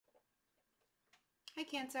Hi,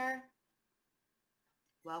 Cancer.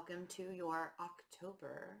 Welcome to your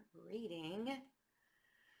October reading.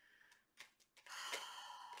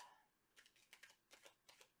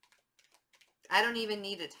 I don't even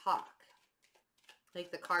need to talk.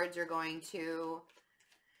 Like, the cards are going to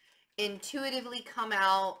intuitively come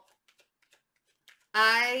out.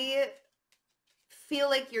 I feel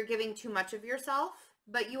like you're giving too much of yourself,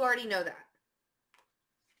 but you already know that.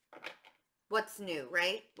 What's new,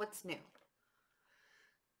 right? What's new?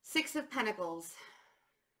 Six of Pentacles.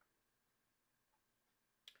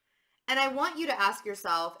 And I want you to ask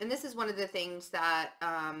yourself, and this is one of the things that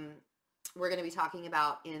we're going to be talking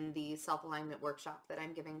about in the self-alignment workshop that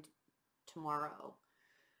I'm giving tomorrow.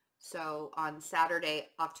 So on Saturday,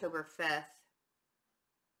 October 5th,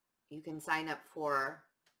 you can sign up for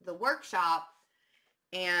the workshop,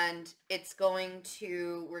 and it's going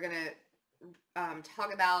to, we're going to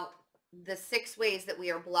talk about the 6 ways that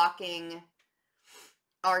we are blocking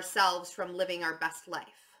ourselves from living our best life.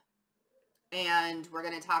 And we're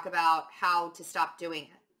going to talk about how to stop doing it.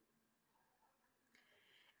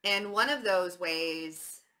 And one of those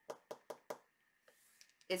ways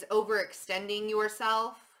is overextending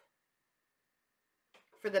yourself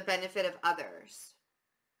for the benefit of others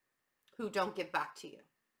who don't give back to you.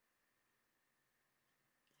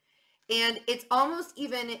 And it's almost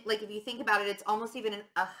even, like, if you think about it, it's almost even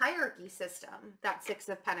a hierarchy system, that Six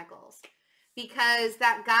of Pentacles. Because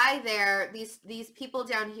that guy there, these people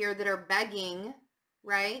down here that are begging,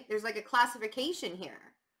 right? There's like a classification here.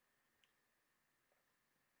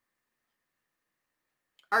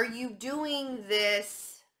 Are you doing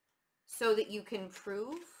this so that you can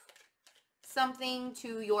prove something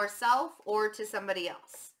to yourself or to somebody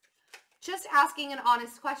else? Just asking an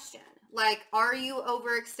honest question. Like, are you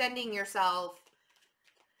overextending yourself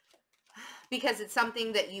because it's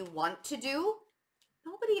something that you want to do?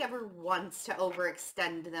 Nobody ever wants to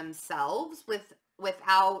overextend themselves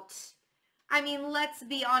without, I mean, let's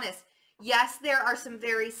be honest. Yes, there are some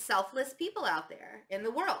very selfless people out there in the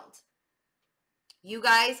world. You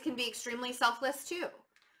guys can be extremely selfless too.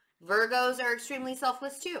 Virgos are extremely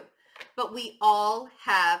selfless too. But we all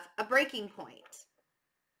have a breaking point.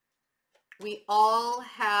 We all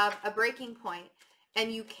have a breaking point.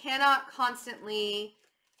 And you cannot constantly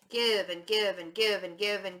give and give and give and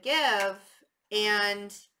give and give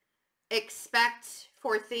and expect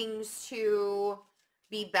for things to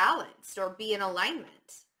be balanced or be in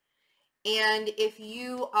alignment. And if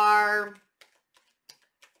you are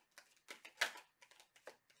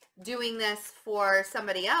doing this for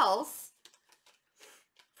somebody else,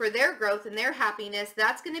 for their growth and their happiness,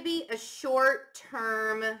 that's going to be a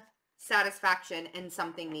short-term satisfaction, and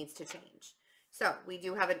something needs to change. So we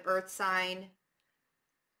do have an earth sign.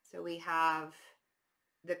 So we have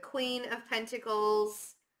the Queen of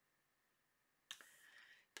Pentacles,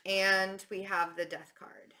 and we have the Death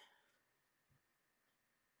card.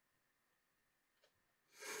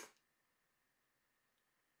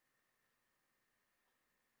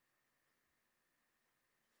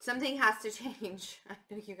 Something has to change. I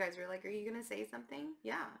know you guys are like, are you going to say something?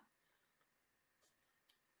 Yeah.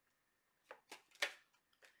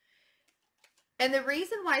 And the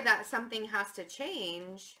reason why that something has to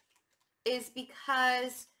change is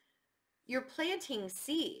because you're planting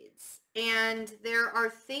seeds, and there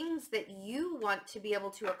are things that you want to be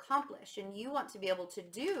able to accomplish and you want to be able to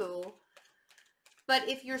do. But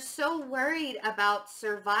if you're so worried about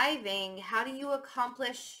surviving, how do you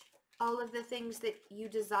accomplish all of the things that you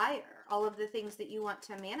desire, all of the things that you want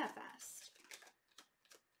to manifest?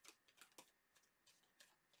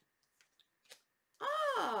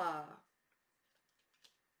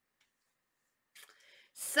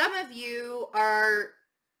 Some of you are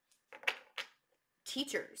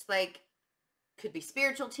teachers, like, could be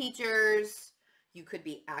spiritual teachers, you could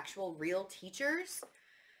be actual real teachers.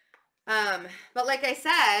 But like I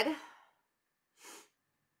said,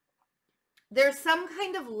 there's some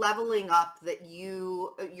kind of leveling up that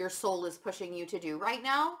your soul is pushing you to do right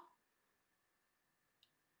now.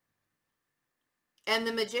 And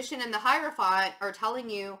the Magician and the Hierophant are telling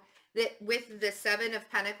you that with the Seven of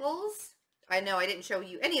Pentacles, I know I didn't show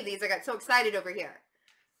you any of these. I got so excited over here.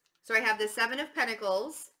 So I have the Seven of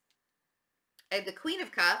Pentacles and the Queen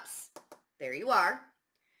of Cups. There you are.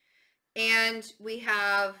 And we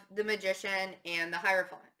have the Magician and the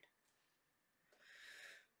Hierophant.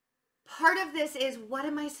 Part of this is, what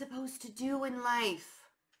am I supposed to do in life?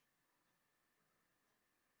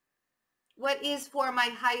 What is for my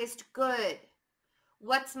highest good?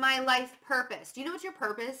 What's my life purpose? Do you know what your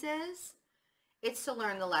purpose is? It's to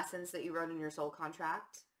learn the lessons that you wrote in your soul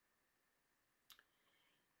contract.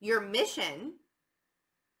 Your mission,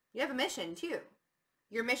 you have a mission too.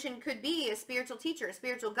 Your mission could be a spiritual teacher, a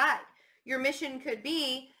spiritual guide. Your mission could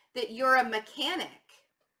be that you're a mechanic,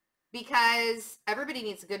 because everybody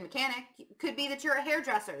needs a good mechanic. It could be that you're a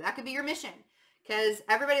hairdresser. That could be your mission, because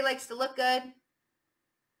everybody likes to look good.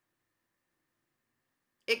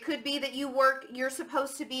 It could be that you're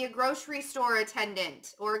supposed to be a grocery store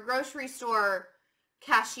attendant or a grocery store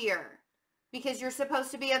cashier, because you're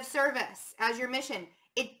supposed to be of service as your mission.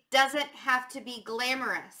 It doesn't have to be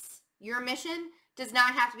glamorous. Your mission does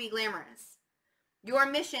not have to be glamorous. Your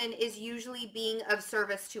mission is usually being of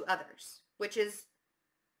service to others, which is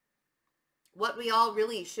what we all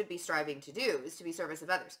really should be striving to do, is to be service of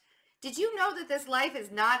others. Did you know that this life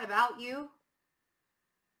is not about you?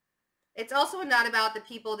 It's also not about the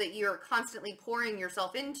people that you're constantly pouring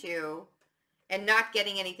yourself into and not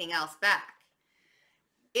getting anything else back.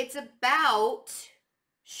 It's about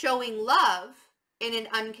showing love in an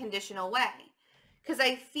unconditional way. Because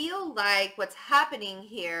I feel like what's happening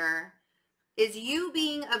here is you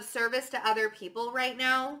being of service to other people right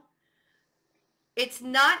now. It's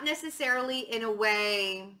not necessarily in a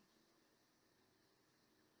way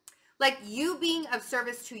like you being of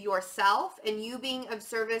service to yourself and you being of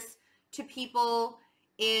service to people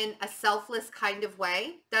in a selfless kind of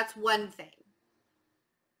way. That's one thing.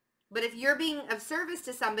 But if you're being of service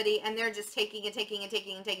to somebody and they're just taking and taking and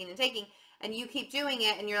taking and taking and taking, and you keep doing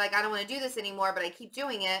it and you're like, I don't want to do this anymore, but I keep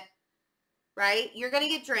doing it, right? You're going to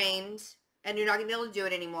get drained and you're not going to be able to do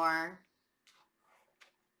it anymore.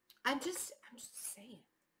 I'm just saying.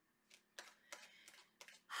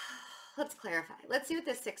 Let's clarify. Let's see what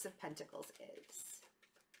the Six of Pentacles is.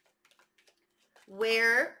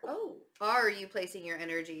 Where, are you placing your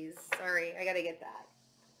energies? Sorry, I got to get that.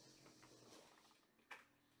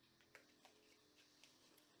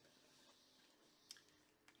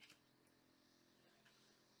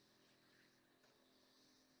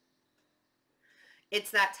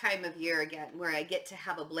 It's that time of year again where I get to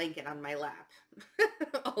have a blanket on my lap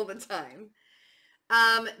all the time.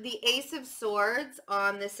 The Ace of Swords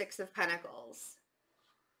on the Six of Pentacles.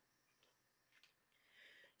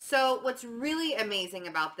 So what's really amazing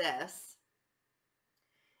about this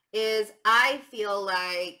is I feel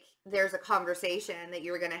like there's a conversation that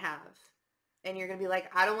you're going to have. And you're going to be like,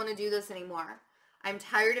 I don't want to do this anymore. I'm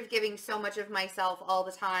tired of giving so much of myself all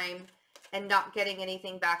the time and not getting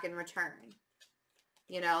anything back in return.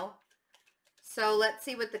 You know? So let's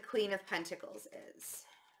see what the Queen of Pentacles is.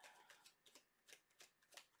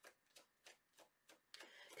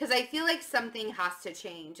 Because I feel like something has to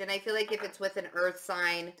change. And I feel like if it's with an earth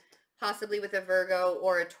sign, possibly with a Virgo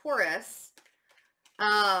or a Taurus,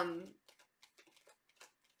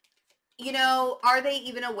 you know, are they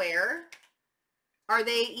even aware? Are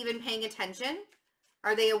they even paying attention?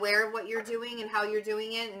 Are they aware of what you're doing and how you're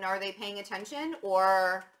doing it? And are they paying attention?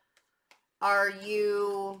 Or are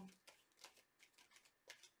you...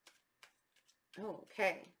 Oh,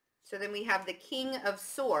 okay. So then we have the King of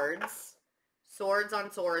Swords. Swords on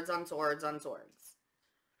swords on swords on swords.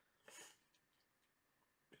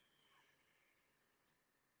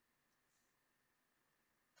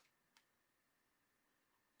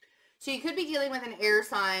 So you could be dealing with an air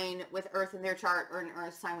sign with earth in their chart, or an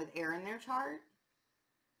earth sign with air in their chart.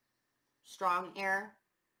 Strong air.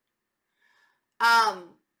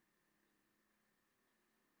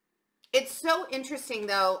 It's so interesting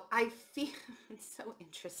though. I feel it's so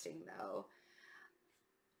interesting though.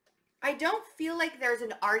 I don't feel like there's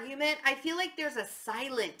an argument. I feel like there's a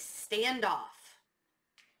silent standoff.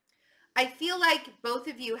 I feel like both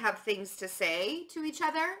of you have things to say to each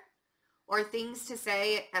other, or things to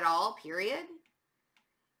say at all, period.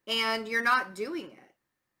 And you're not doing it.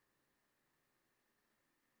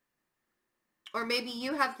 Or maybe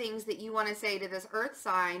you have things that you want to say to this earth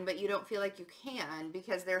sign, but you don't feel like you can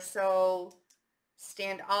because they're so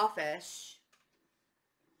standoffish.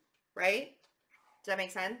 Right? Does that make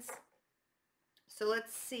sense? So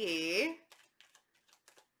let's see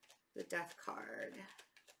the Death card.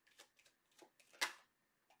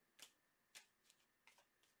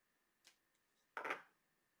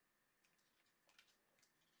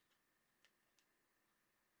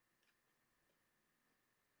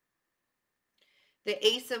 The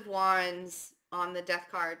Ace of Wands on the Death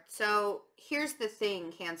card. So here's the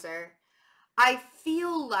thing, Cancer. I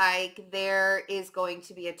feel like there is going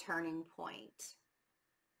to be a turning point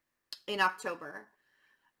in October,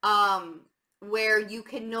 where you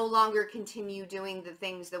can no longer continue doing the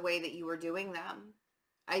things the way that you were doing them.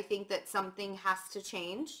 I think that something has to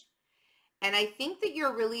change, and I think that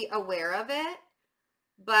you're really aware of it,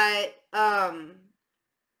 but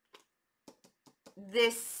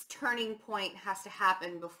this turning point has to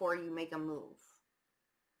happen before you make a move.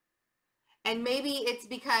 And maybe it's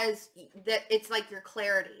because that it's like your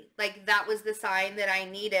clarity. Like that was the sign that I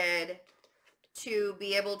needed to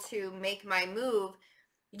be able to make my move.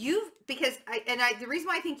 The reason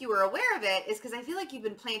why I think you were aware of it is because I feel like you've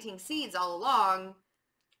been planting seeds all along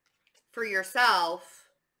for yourself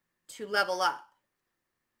to level up.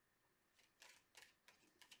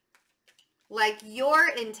 Like your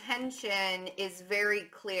intention is very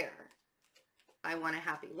clear. I want a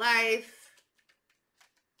happy life.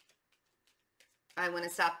 I want to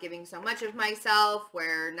stop giving so much of myself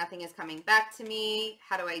where nothing is coming back to me.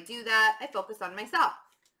 How do I do that? I focus on myself,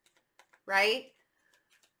 right?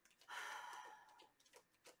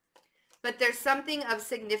 But there's something of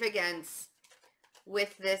significance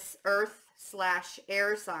with this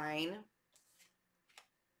earth/air sign.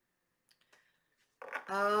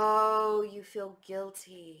 Oh, you feel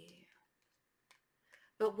guilty.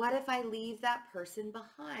 But what if I leave that person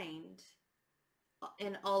behind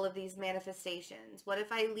in all of these manifestations? What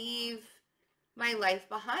if I leave my life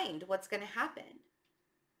behind? What's going to happen?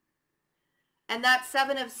 And that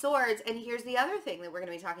Seven of Swords, and here's the other thing that we're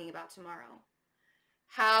going to be talking about tomorrow.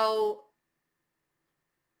 How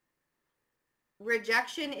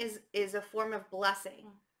rejection is a form of blessing.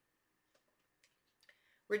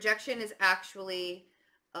 Rejection is actually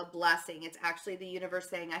a blessing. It's actually the universe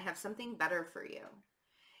saying, I have something better for you.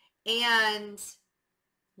 And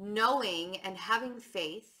knowing and having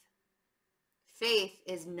faith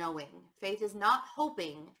is knowing. Faith is not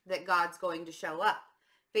hoping that God's going to show up.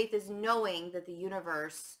 Faith is knowing that the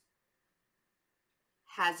universe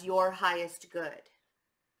has your highest good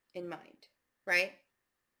in mind, right?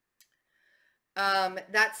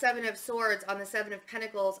 That Seven of Swords on the Seven of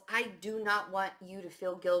Pentacles, I do not want you to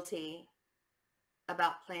feel guilty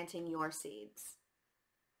about planting your seeds.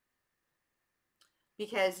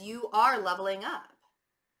 Because you are leveling up.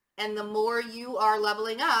 And the more you are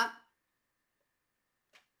leveling up,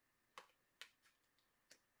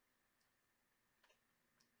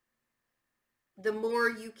 the more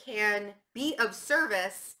you can be of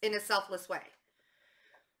service in a selfless way.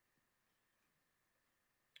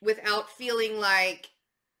 Without feeling like,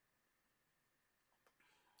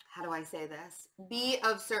 how do I say this? Be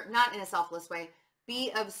of service, not in a selfless way,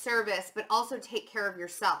 be of service, but also take care of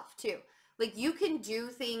yourself too. Like you can do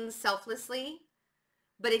things selflessly,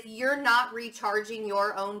 but if you're not recharging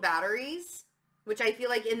your own batteries, which I feel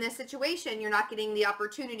like in this situation, you're not getting the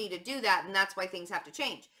opportunity to do that. And that's why things have to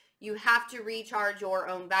change. You have to recharge your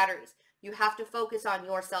own batteries. You have to focus on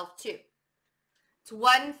yourself too. It's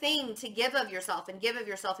one thing to give of yourself and give of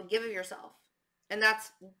yourself and give of yourself. And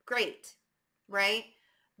that's great, right?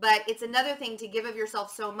 But it's another thing to give of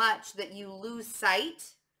yourself so much that you lose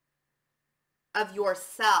sight of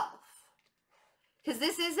yourself. Because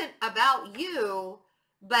this isn't about you,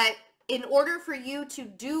 but in order for you to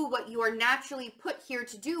do what you are naturally put here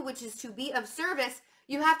to do, which is to be of service,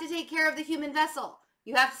 you have to take care of the human vessel.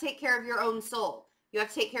 You have to take care of your own soul. You have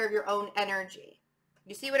to take care of your own energy.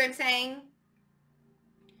 You see what I'm saying?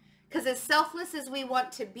 Because as selfless as we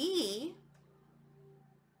want to be,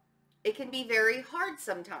 it can be very hard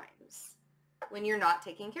sometimes when you're not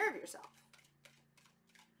taking care of yourself.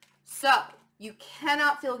 So you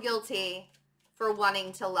cannot feel guilty for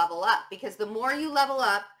wanting to level up, because the more you level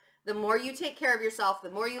up, the more you take care of yourself, the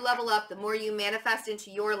more you level up, the more you manifest into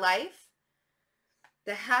your life,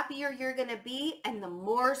 the happier you're going to be and the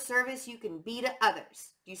more service you can be to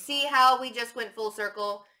others. Do you see how we just went full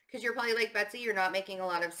circle? Because you're probably like, Betsy, you're not making a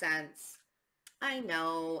lot of sense. I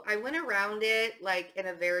know. I went around it like in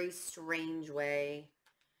a very strange way.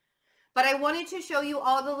 But I wanted to show you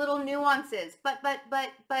all the little nuances. But,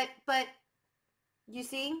 you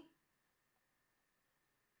see?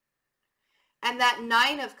 And that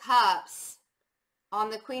Nine of Cups on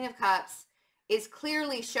the Queen of Cups is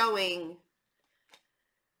clearly showing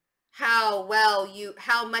how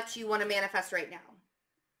much you want to manifest right now.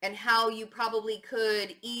 And how you probably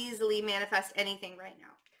could easily manifest anything right now.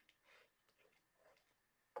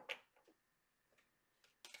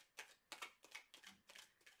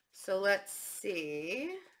 So let's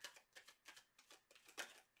see.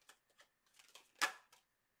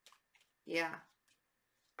 Yeah.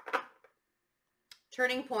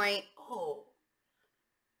 Turning point. Oh.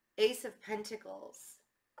 Ace of Pentacles.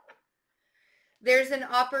 There's an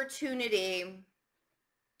opportunity,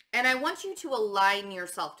 and I want you to align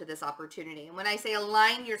yourself to this opportunity. And when I say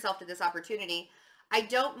align yourself to this opportunity, I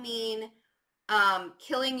don't mean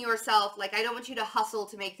killing yourself. Like, I don't want you to hustle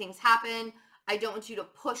to make things happen. I don't want you to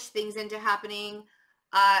push things into happening.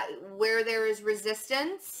 Where there is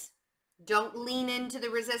resistance, don't lean into the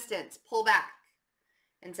resistance. Pull back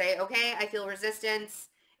and say, okay, I feel resistance.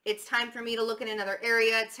 It's time for me to look in another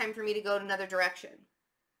area. It's time for me to go in another direction,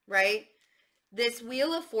 right? This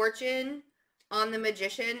Wheel of Fortune on the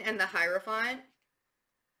Magician and the Hierophant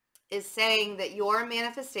is saying that your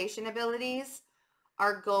manifestation abilities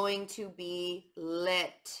are going to be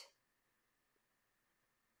lit.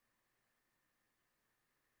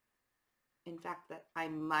 In fact, that I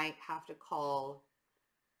might have to call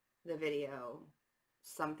the video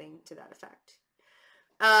something to that effect.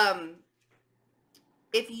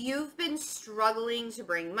 If you've been struggling to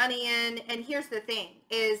bring money in, and here's the thing,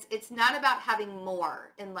 is it's not about having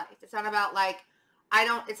more in life. It's not about like,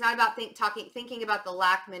 it's not about thinking about the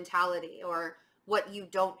lack mentality or what you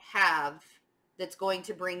don't have that's going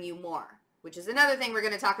to bring you more, which is another thing we're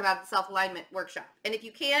going to talk about at the self-alignment workshop. And if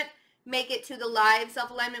you can't make it to the live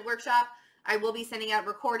self-alignment workshop, I will be sending out a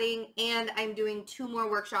recording, and I'm doing 2 more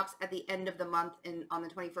workshops at the end of the month on the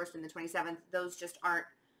 21st and the 27th. Those just aren't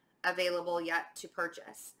available yet to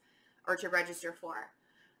purchase or to register for.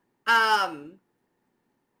 But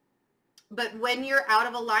when you're out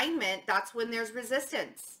of alignment, that's when there's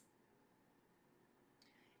resistance.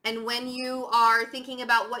 And when you are thinking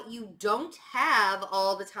about what you don't have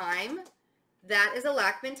all the time, that is a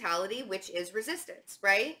lack mentality, which is resistance,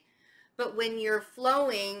 right? But when you're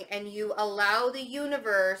flowing and you allow the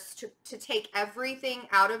universe to take everything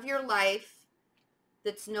out of your life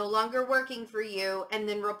that's no longer working for you and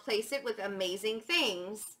then replace it with amazing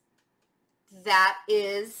things, that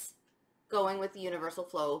is going with the universal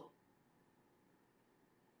flow.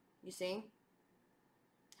 You see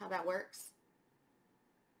how that works?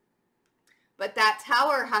 But that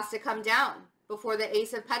Tower has to come down before the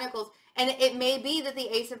Ace of Pentacles. And it may be that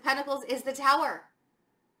the Ace of Pentacles is the Tower.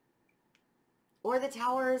 Or the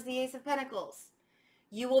Tower is the Ace of Pentacles.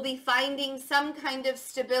 You will be finding some kind of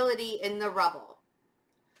stability in the rubble.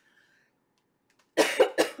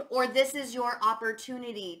 Or this is your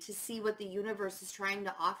opportunity to see what the universe is trying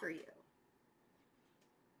to offer you.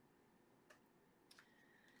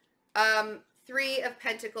 3 of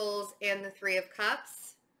Pentacles and the 3 of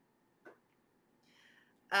Cups.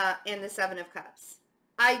 And the 7 of Cups.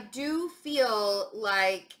 I do feel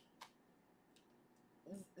like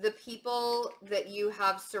the people that you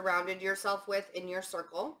have surrounded yourself with in your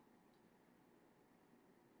circle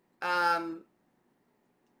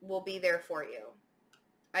will be there for you.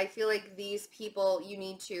 I feel like these people, you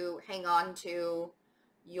need to hang on to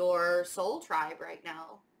your soul tribe right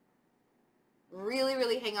now. Really,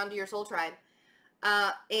 really hang on to your soul tribe.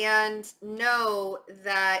 And know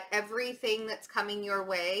that everything that's coming your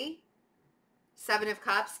way, 7 of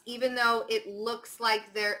Cups, even though it looks like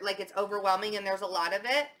it's overwhelming and there's a lot of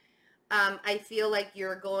it, I feel like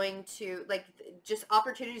you're going to, just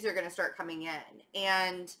opportunities are going to start coming in.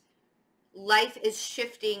 And life is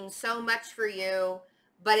shifting so much for you,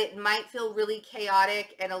 but it might feel really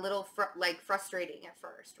chaotic and a little frustrating at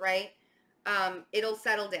first, right? It'll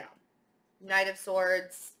settle down. Knight of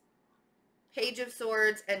Swords, Page of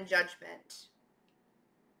Swords, and Judgment.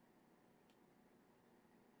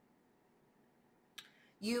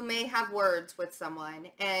 You may have words with someone,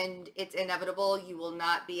 and it's inevitable. You will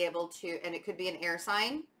not be able to, and it could be an air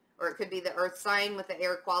sign, or it could be the earth sign with the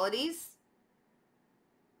air qualities.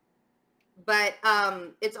 But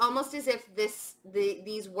it's almost as if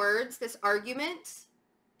these words, this argument,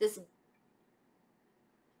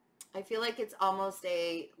 I feel like it's almost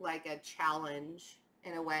a challenge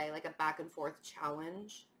in a way, like a back and forth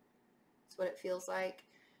challenge. That's what it feels like.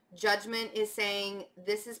 Judgment is saying,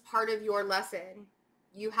 this is part of your lesson.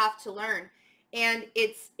 You have to learn. And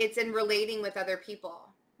it's in relating with other people,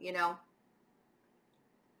 you know.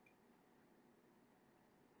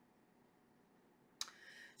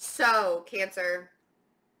 So, Cancer,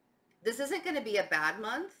 this isn't going to be a bad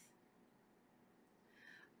month.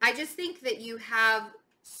 I just think that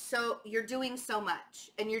you're doing so much,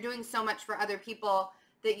 and you're doing so much for other people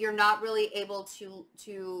that you're not really able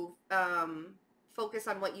to focus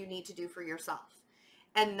on what you need to do for yourself.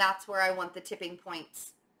 And that's where I want the tipping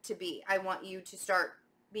points to be. I want you to start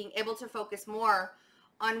being able to focus more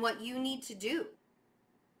on what you need to do,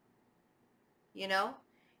 you know,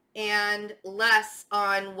 and less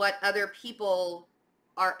on what other people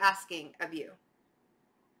are asking of you.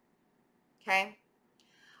 Okay?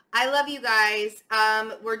 I love you guys.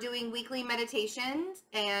 We're doing weekly meditations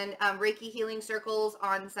and Reiki healing circles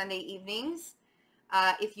on Sunday evenings.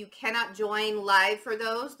 If you cannot join live for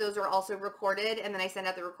those are also recorded, and then I send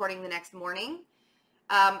out the recording the next morning.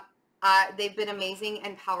 They've been amazing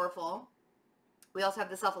and powerful. We also have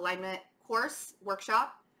the self-alignment course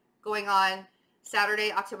workshop going on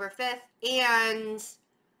Saturday, October 5th, and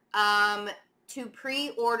to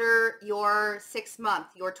pre-order your 6-month,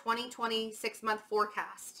 your 2020 6-month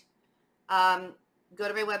forecast, go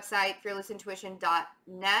to my website,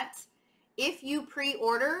 fearlessintuition.net. If you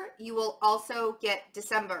pre-order, you will also get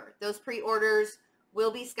December. Those pre-orders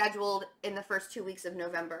will be scheduled in the first 2 weeks of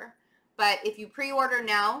November. But if you pre-order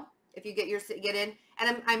now, if you get in,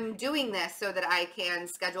 and I'm doing this so that I can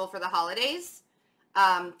schedule for the holidays,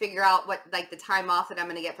 figure out what, like, the time off that I'm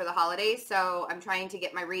going to get for the holidays. So I'm trying to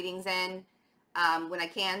get my readings in when I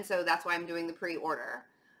can. So that's why I'm doing the pre-order.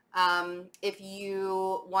 If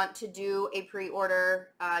you want to do a pre-order,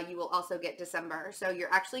 you will also get December. So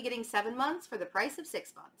you're actually getting 7 months for the price of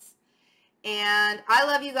 6 months. And I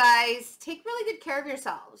love you guys. Take really good care of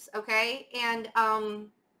yourselves, okay? And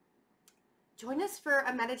join us for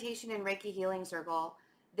a meditation and Reiki healing circle.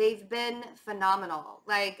 They've been phenomenal.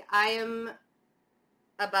 Like, I am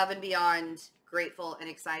above and beyond grateful and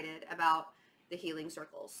excited about the healing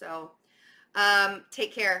circles. So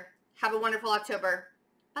take care. Have a wonderful October.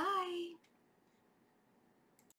 Bye.